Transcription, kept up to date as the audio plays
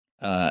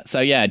So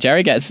yeah,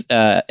 Jerry gets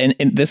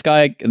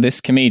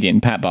this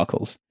comedian, Pat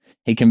Buckles.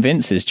 He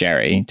convinces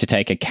Jerry to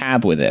take a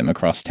cab with him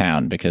across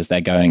town because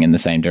they're going in the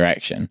same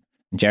direction.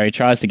 Jerry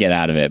tries to get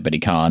out of it, but he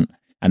can't.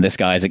 And this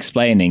guy is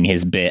explaining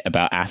his bit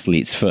about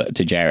athlete's foot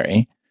to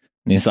Jerry.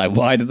 And he's like,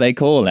 why do they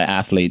call it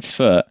athlete's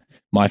foot?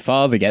 My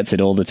father gets it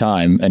all the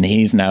time, and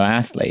he's no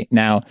athlete.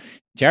 Now,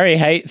 Jerry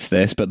hates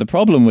this, but the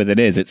problem with it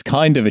is it's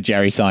kind of a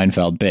Jerry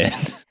Seinfeld bit.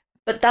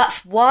 But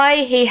that's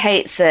why he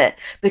hates it,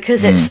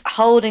 because it's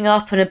holding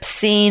up an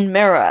obscene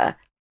mirror,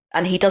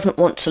 and he doesn't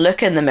want to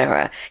look in the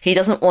mirror. He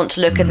doesn't want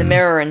to look in the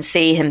mirror and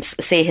see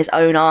his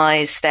own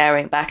eyes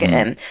staring back at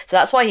him. So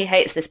that's why he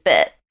hates this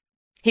bit.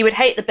 He would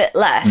hate the bit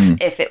less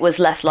if it was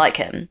less like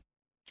him,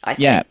 I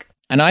think. Yeah,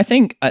 and I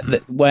think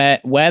where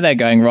they're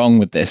going wrong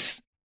with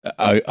this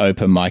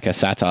open micer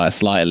satire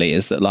slightly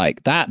is that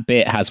like that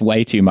bit has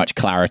way too much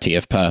clarity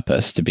of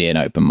purpose to be an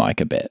open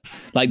micer bit.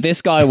 Like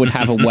this guy would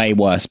have a way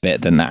worse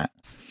bit than that.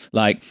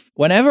 Like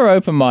whenever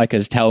open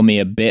micers tell me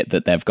a bit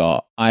that they've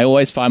got, I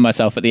always find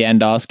myself at the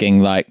end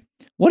asking like,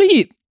 what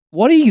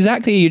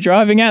exactly are you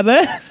driving at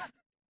there?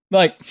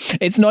 Like,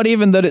 it's not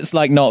even that it's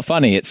like not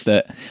funny. It's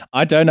that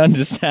I don't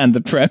understand the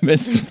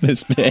premise of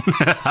this bit.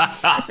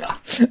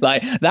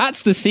 Like,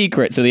 that's the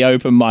secret to the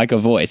open micer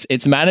voice.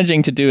 It's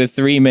managing to do a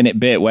 3-minute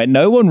bit where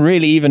no one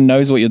really even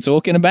knows what you're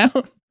talking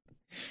about.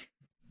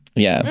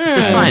 Yeah.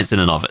 It's a science in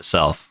and of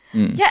itself.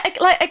 Yeah,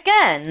 like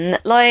again,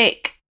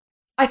 like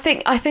I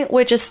think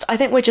we're just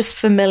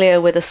familiar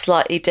with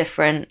slightly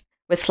different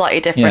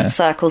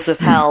circles of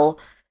hell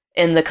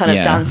in the kind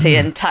of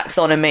Dantean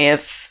taxonomy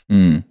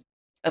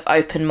of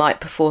open mic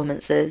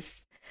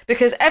performances,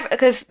 because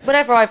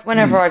whenever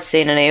I've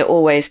seen any, it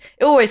always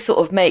sort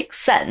of makes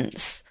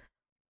sense,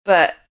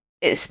 but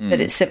it's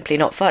simply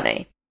not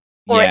funny,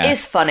 or it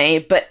is funny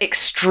but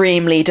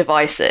extremely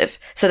divisive.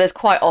 So there's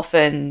quite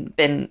often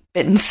been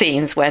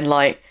scenes when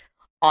like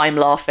I'm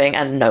laughing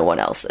and no one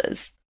else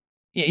is.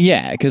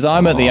 Yeah, because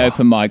I'm at the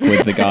open mic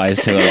with the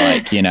guys who are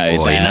like, you know,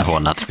 you never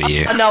want that to be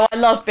you. No, I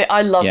love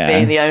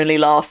being the only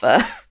laugher.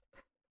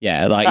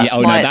 Yeah, like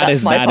that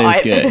is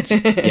good.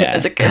 Yeah,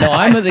 that's a good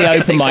I'm at the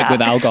open mic with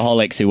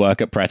alcoholics who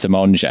work at Pret a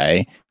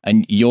Manger,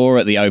 and you're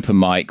at the open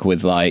mic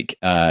with like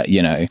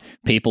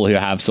people who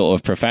have sort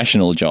of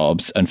professional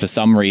jobs, and for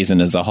some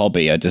reason as a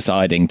hobby are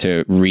deciding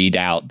to read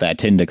out their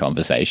Tinder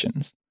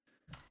conversations.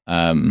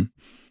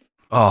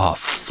 Oh,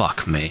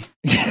 fuck me.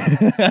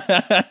 Let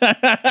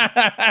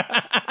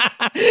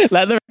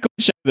the record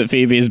show that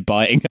Phoebe is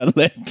biting her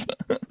lip.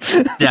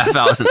 Yeah,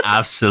 that was an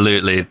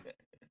absolutely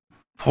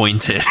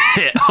pointed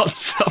hit on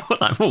someone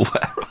I'm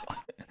aware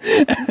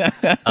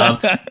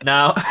of.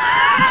 Now,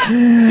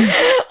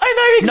 I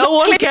know exactly. No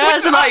one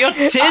cares about your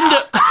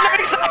Tinder. I know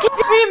exactly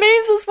what he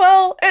means as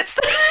well.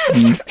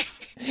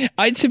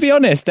 To be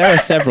honest, there are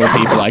several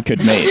people I could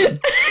meet.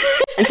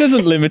 This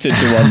isn't limited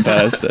to one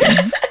person.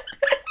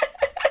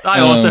 I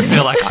also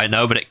feel like I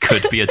know, but it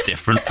could be a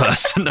different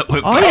person that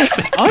we're both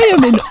I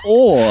am in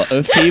awe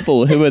of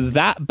people who are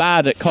that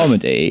bad at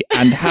comedy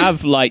and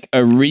have like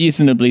a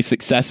reasonably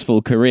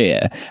successful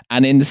career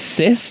and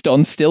insist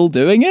on still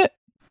doing it.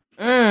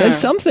 There's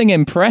something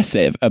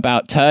impressive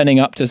about turning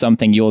up to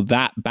something you're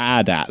that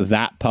bad at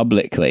that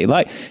publicly.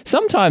 Like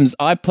sometimes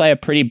I play a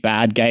pretty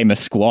bad game of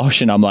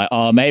squash and I'm like,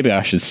 oh, maybe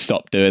I should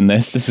stop doing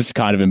this. This is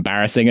kind of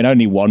embarrassing and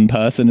only one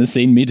person has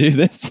seen me do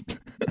this.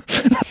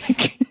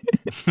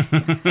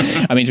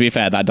 I mean, to be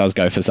fair, that does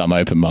go for some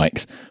open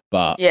mics,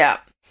 but yeah,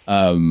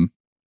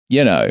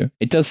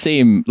 it does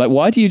seem like,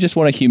 why do you just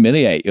want to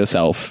humiliate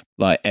yourself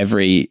like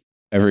every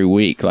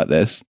week like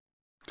this?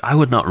 I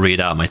would not read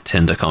out my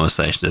Tinder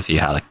conversations if you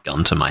had a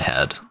gun to my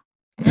head.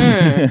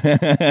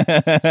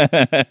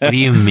 What do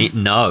you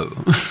mean? No.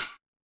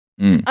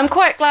 I'm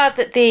quite glad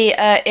that the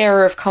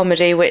era of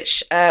comedy,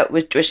 which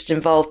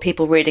involved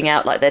people reading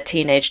out like their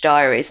teenage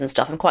diaries and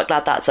stuff, I'm quite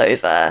glad that's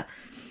over.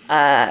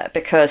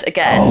 Because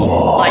again,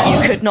 like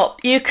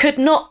you could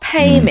not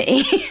pay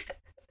me.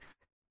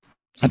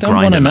 I don't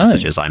want to know.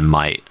 Messages I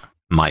might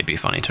be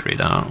funny to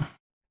read out.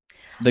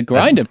 The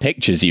Grindr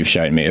pictures you've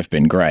shown me have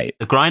been great.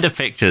 The Grindr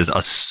pictures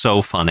are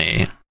so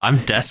funny. I'm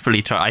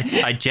desperately trying.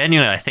 I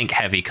genuinely, I think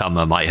Heavy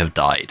Cummer might have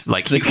died.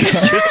 Like he's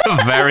just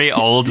a very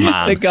old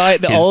man.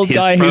 The old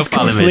guy who's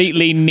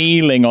completely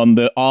kneeling on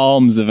the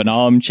arms of an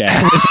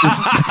armchair with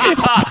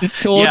his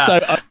torso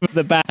over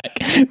the back,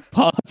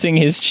 parting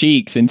his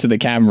cheeks into the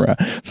camera.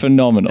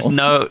 Phenomenal.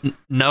 No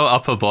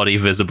upper body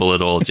visible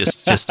at all.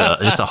 Just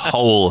a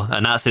hole,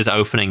 and that's his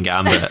opening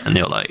gambit. And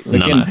you're like,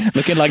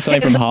 looking like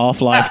something from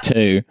Half-Life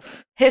 2.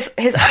 His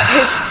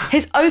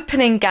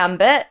opening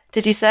gambit.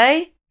 Did you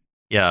say?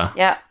 Yeah.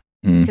 Yeah.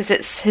 Because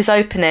it's his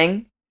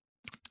opening.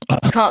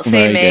 You can't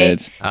see me.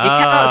 Good. You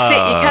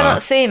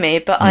cannot see me,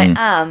 but I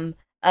am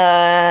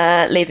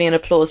leaving an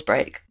applause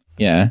break.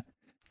 Yeah.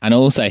 And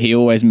also he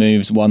always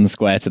moves 1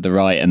 square to the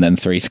right and then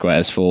 3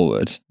 squares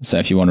forward. So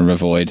if you want to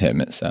avoid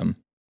him, it's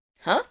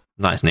Huh?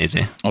 Nice and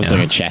easy. I was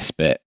doing a chess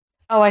bit.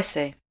 Oh, I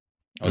see.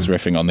 I was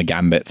riffing on the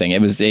gambit thing.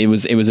 It was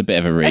a bit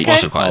of a reach. Okay. It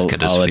wasn't quite as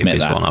good as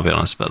Phoebe's one, I'll be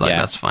honest, but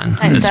that's fine.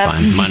 It's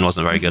fine. Mine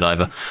wasn't very good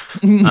either.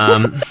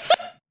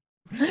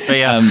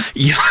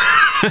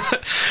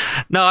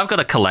 No, I've got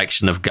a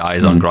collection of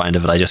guys on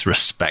Grindr that I just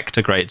respect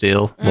a great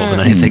deal more than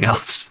anything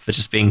else for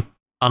just being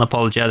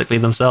unapologetically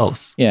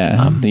themselves.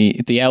 Yeah,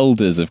 the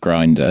elders of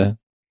Grindr.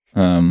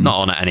 Not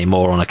on it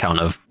anymore on account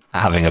of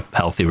having a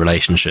healthy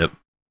relationship.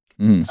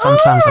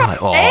 Sometimes I'm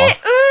like,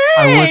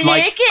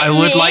 I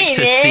would like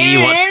to see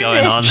what's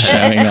going on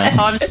here.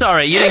 I'm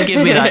sorry, you didn't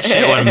give me that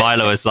shit when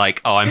Milo was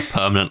like, I'm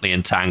permanently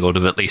entangled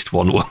with at least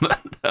one woman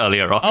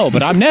earlier on. Oh,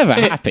 but I'm never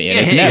happy, and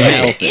it's never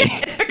healthy.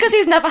 It's because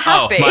he's never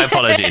happy. Oh, my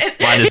apologies.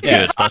 Mine is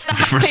good. That's the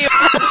difference.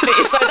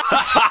 Happy, so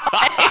that's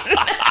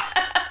fine.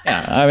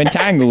 Yeah, I'm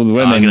entangled with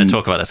women. I'm going to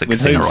talk about this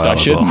with hoops I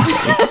shouldn't.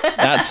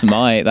 That's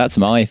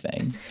my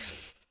thing.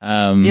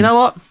 You know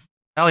what?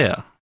 Hell yeah.